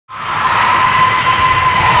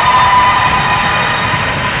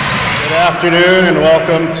afternoon and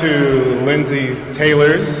welcome to Lindsay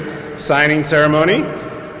Taylor's signing ceremony.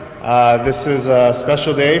 This is a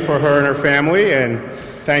special day for her and her family, and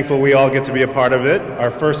thankful we all get to be a part of it.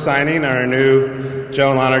 Our first signing at our new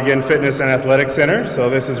Joan Lonergan Fitness and Athletic Center, so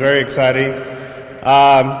this is very exciting.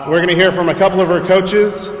 We're going to hear from a couple of her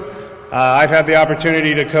coaches. I've had the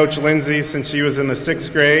opportunity to coach Lindsay since she was in the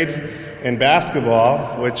 6th grade in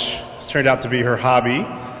basketball, which has turned out to be her hobby.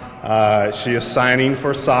 She is signing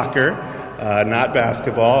for soccer, not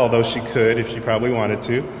basketball, although she could if she probably wanted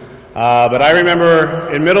to. But I remember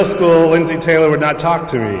in middle school, Lindsay Taylor would not talk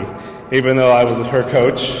to me, even though I was her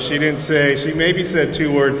coach. She maybe said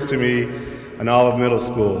 2 words to me in all of middle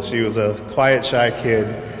school. She was a quiet, shy kid,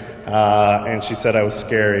 and she said I was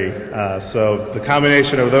scary. So the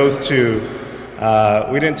combination of those two,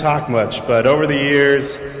 we didn't talk much, but over the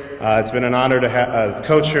years, it's been an honor to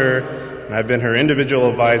coach her. And I've been her individual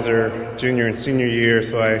advisor junior and senior year,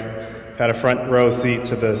 so I had a front row seat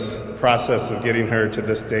to this process of getting her to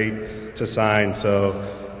this date to sign. So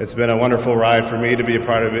it's been a wonderful ride for me to be a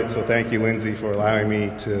part of it. So thank you, Lindsay, for allowing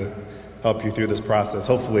me to help you through this process.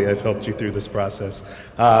 Hopefully I've helped you through this process.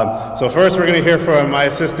 So first we're going to hear from my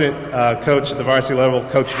assistant coach at the varsity level,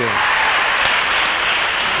 Coach Dan.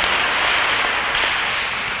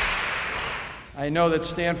 I know that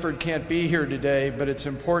Stanford can't be here today, but it's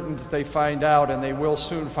important that they find out, and they will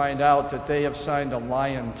soon find out, that they have signed a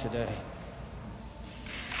Lion today.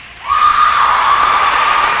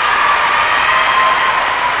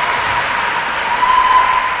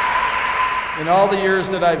 In all the years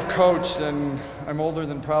that I've coached, and I'm older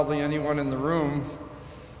than probably anyone in the room,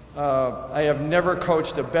 I have never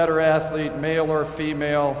coached a better athlete, male or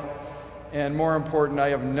female, and more important, I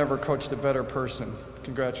have never coached a better person.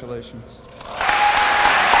 Congratulations.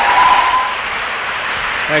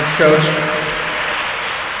 Thanks, Coach.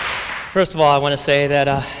 First of all, I want to say that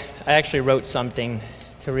I actually wrote something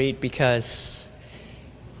to read because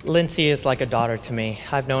Lindsay is like a daughter to me.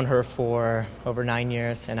 I've known her for over 9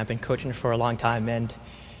 years, and I've been coaching her for a long time, and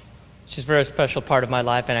she's a very special part of my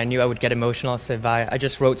life, and I knew I would get emotional, so I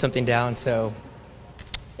just wrote something down so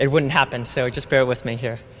it wouldn't happen, so just bear with me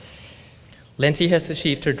here. Lindsay has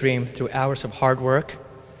achieved her dream through hours of hard work,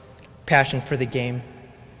 passion for the game,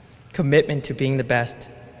 commitment to being the best,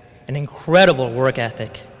 an incredible work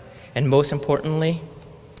ethic, and most importantly,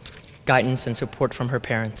 guidance and support from her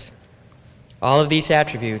parents. All of these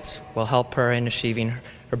attributes will help her in achieving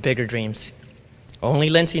her bigger dreams. Only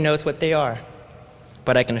Lindsay knows what they are,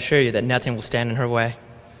 but I can assure you that nothing will stand in her way.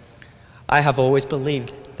 I have always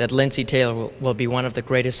believed that Lindsay Taylor will be one of the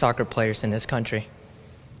greatest soccer players in this country,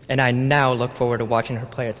 and I now look forward to watching her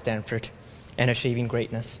play at Stanford and achieving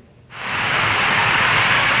greatness.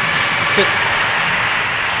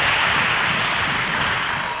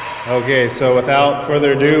 Okay, so without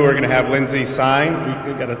further ado, we're going to have Lindsay sign.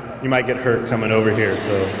 You might get hurt coming over here,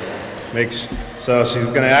 so so she's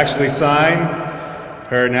going to actually sign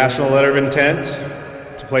her national letter of intent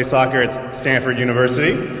to play soccer at Stanford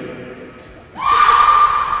University,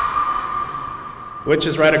 which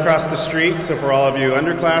is right across the street. So for all of you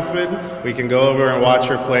underclassmen, we can go over and watch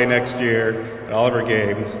her play next year at all of her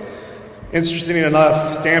games. Interestingly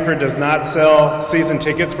enough, Stanford does not sell season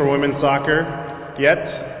tickets for women's soccer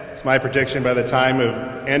yet. It's my prediction by the time of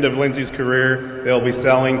end of Lindsay's career, they'll be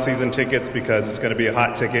selling season tickets because it's going to be a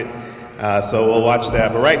hot ticket. So we'll watch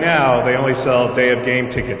that. But right now, they only sell day of game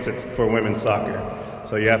tickets for women's soccer.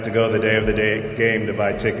 So you have to go the day of the game to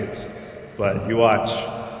buy tickets. But you watch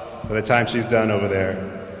by the time she's done over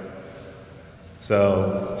there.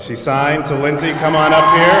 So she signed. So Lindsay, come on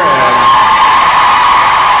up here. And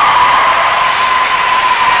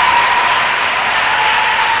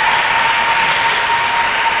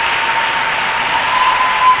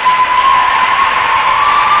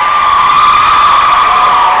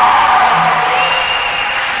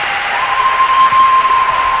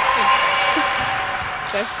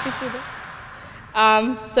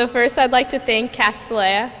So first, I'd like to thank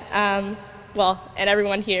Castilleja, and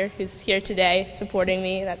everyone here who's here today supporting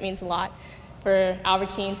me. That means a lot. For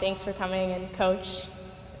Albertine, thanks for coming, and Coach,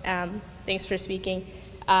 thanks for speaking.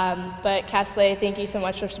 But Castilleja, thank you so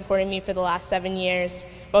much for supporting me for the last 7 years,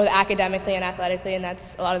 both academically and athletically, and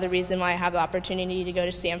that's a lot of the reason why I have the opportunity to go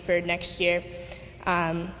to Stanford next year.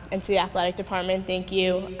 And to the athletic department, thank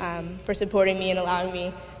you for supporting me and allowing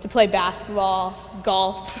me to play basketball,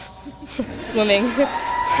 golf, swimming,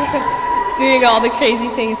 doing all the crazy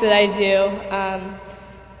things that I do.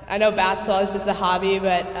 I know basketball is just a hobby,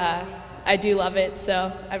 but I do love it,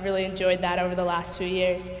 so I've really enjoyed that over the last few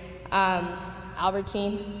years.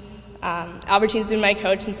 Albertine. Albertine's been my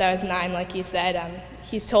coach since I was 9, like you said.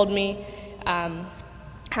 He's told me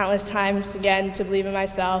countless times again to believe in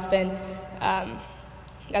myself, and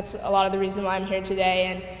that's a lot of the reason why I'm here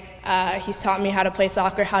today. And he's taught me how to play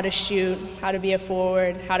soccer, how to shoot, how to be a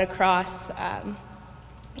forward, how to cross, and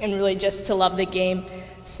really just to love the game.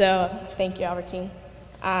 So thank you, Albertine.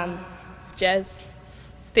 Jez,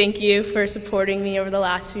 thank you for supporting me over the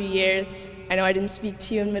last few years. I know I didn't speak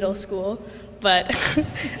to you in middle school, but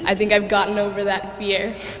I think I've gotten over that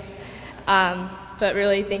fear. But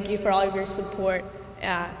really, thank you for all of your support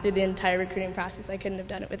through the entire recruiting process. I couldn't have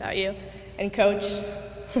done it without you. And Coach,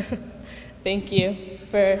 thank you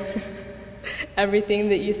for everything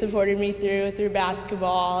that you supported me through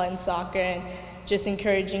basketball and soccer, and just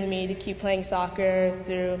encouraging me to keep playing soccer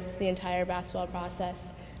through the entire basketball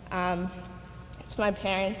process. To my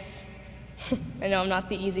parents, I know I'm not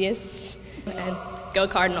the easiest, and go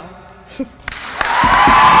Cardinal. All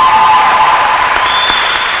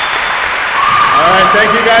right,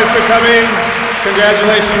 thank you guys for coming.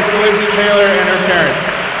 Congratulations to Lindsay Taylor and her parents.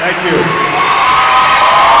 Thank you.